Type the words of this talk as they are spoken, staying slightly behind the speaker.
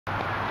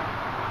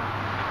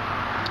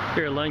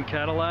Here at Lund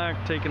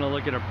Cadillac, taking a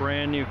look at a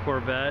brand new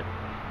Corvette.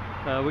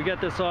 We got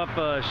this off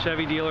a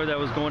Chevy dealer that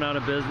was going out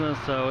of business,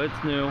 so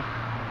it's new,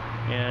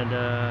 and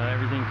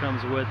everything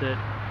comes with it.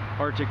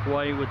 Artic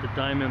white with the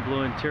diamond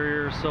blue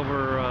interior,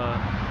 silver,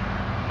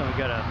 we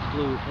got a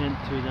blue hint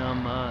to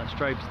them,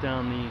 stripes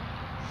down the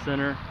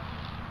center.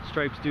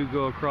 Stripes do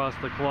go across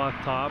the cloth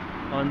top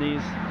on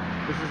these.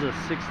 This is a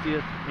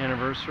 60th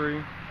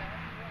anniversary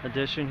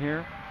edition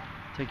here.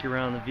 Take you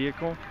around the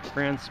vehicle.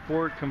 Grand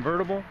Sport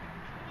convertible.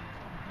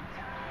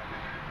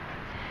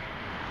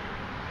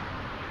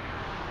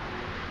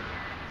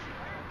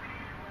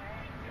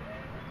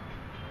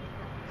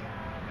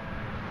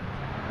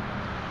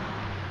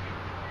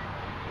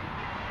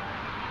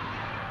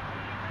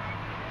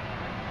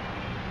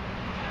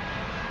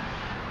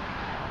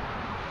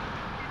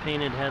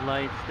 Painted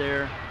headlights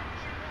there.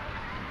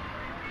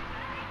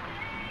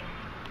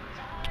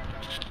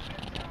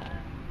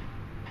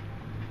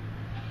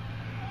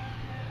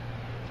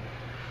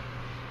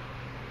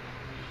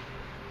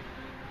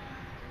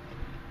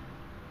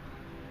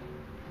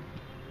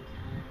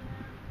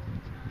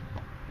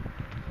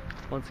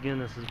 Once again,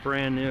 this is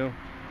brand new.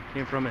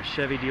 Came from a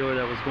Chevy dealer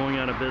that was going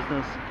out of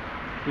business.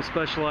 We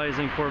specialize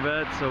in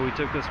Corvettes, so we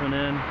took this one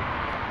in.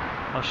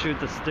 I'll shoot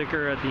the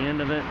sticker at the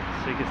end of it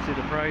so you can see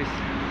the price,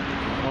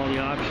 all the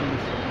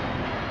options.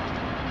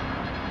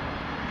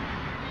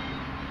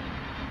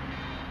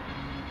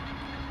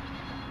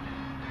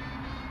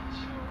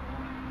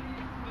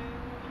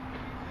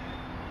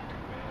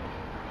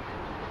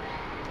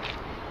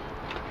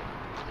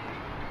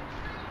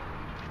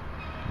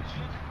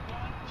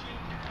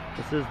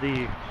 This is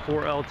the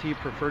 4LT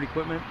preferred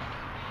equipment,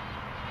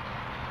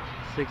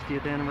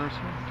 60th anniversary.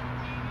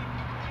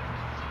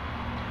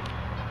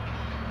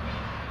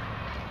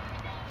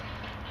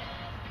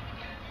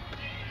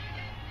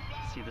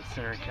 See the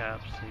center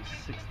caps, say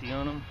 60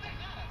 on them.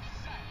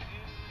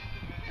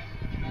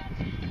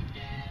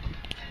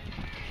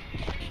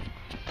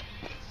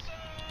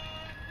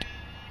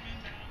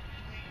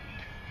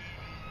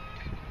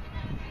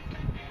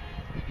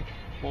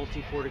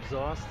 Multi-port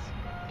exhausts.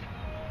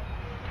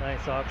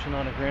 Nice option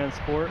on a Grand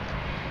Sport.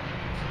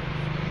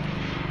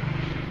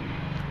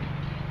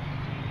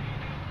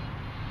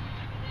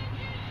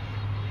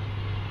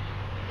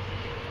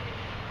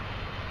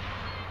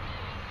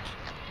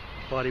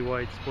 Body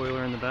white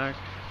spoiler in the back.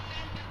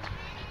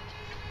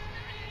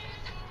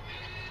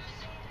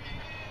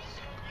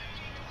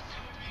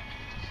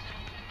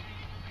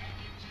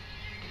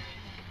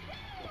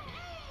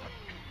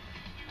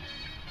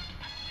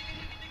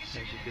 As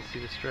you can see,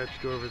 the stripes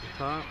go over the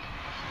top.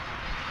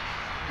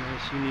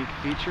 Nice unique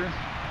feature.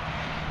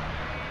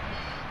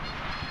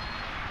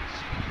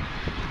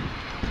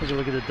 Take a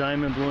look at the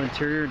diamond blue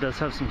interior. It does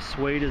have some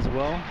suede as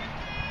well.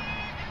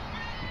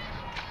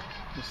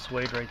 The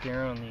suede right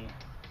there on the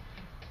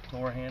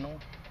door handle.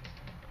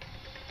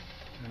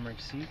 Memory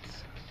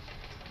seats.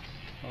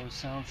 Bose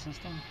sound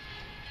system.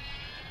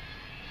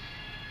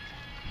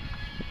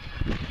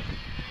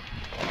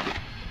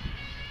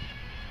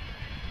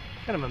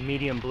 Kind of a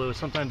medium blue.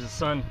 Sometimes the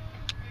sun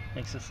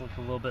makes this look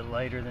a little bit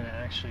lighter than it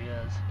actually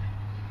is.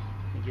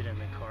 Let me get in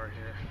the car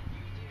here.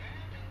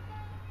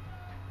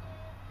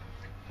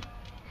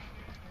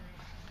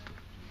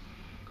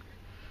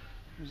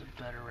 There's a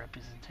better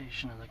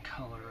representation of the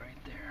color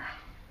right there.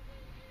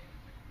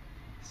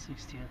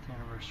 60th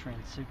anniversary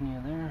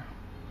insignia there.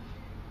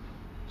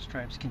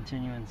 Stripes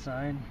continue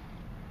inside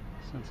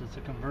since it's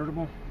a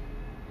convertible.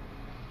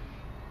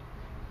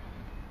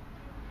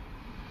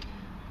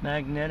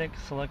 Magnetic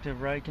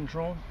selective ride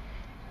control.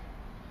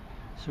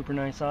 Super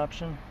nice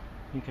option.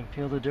 You can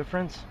feel the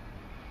difference.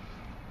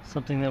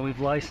 Something that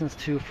we've licensed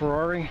to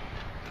Ferrari.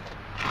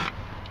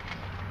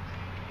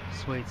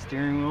 Suede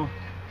steering wheel.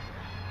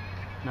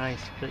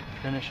 Nice fit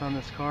finish on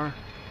this car.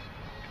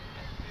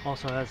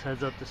 Also has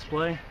heads-up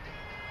display.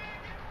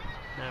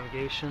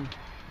 Navigation.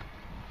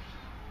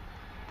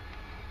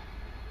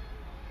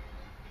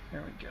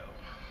 There we go.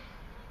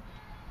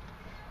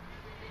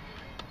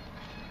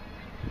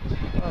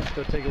 Let's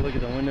go take a look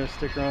at the window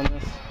sticker on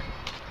this.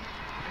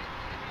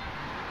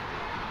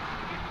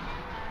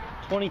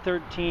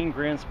 2013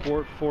 Grand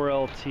Sport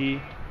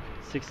 4LT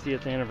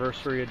 60th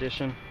anniversary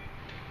edition.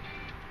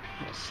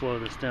 I'll slow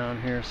this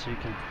down here so you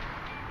can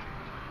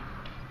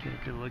get a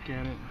good look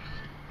at it.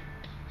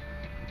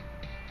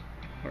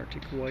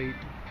 Artic white,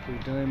 blue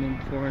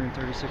diamond,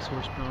 436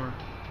 horsepower.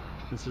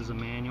 This is a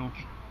manual.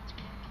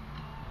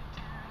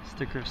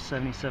 Sticker of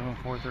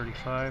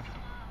 77,435.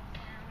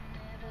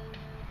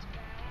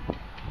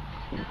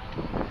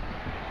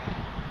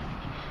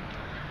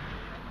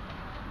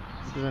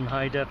 This is in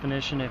high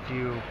definition. If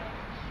you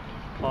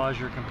pause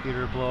your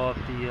computer, blow up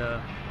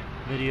the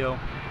video,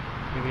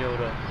 you'll be able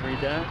to read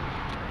that.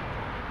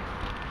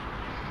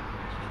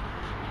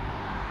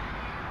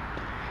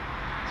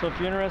 So if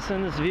you're interested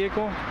in this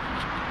vehicle,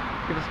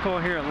 give us a call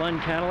here at Lund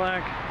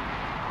Cadillac,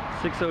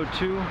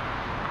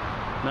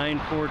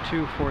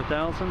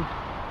 602-942-4000. You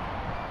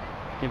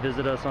can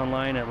visit us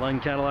online at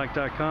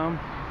lundcadillac.com.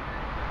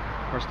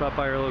 or stop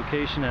by our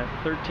location at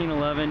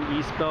 1311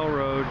 East Bell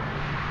Road,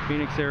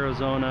 Phoenix,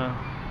 Arizona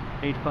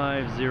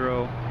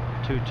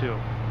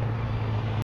 85022.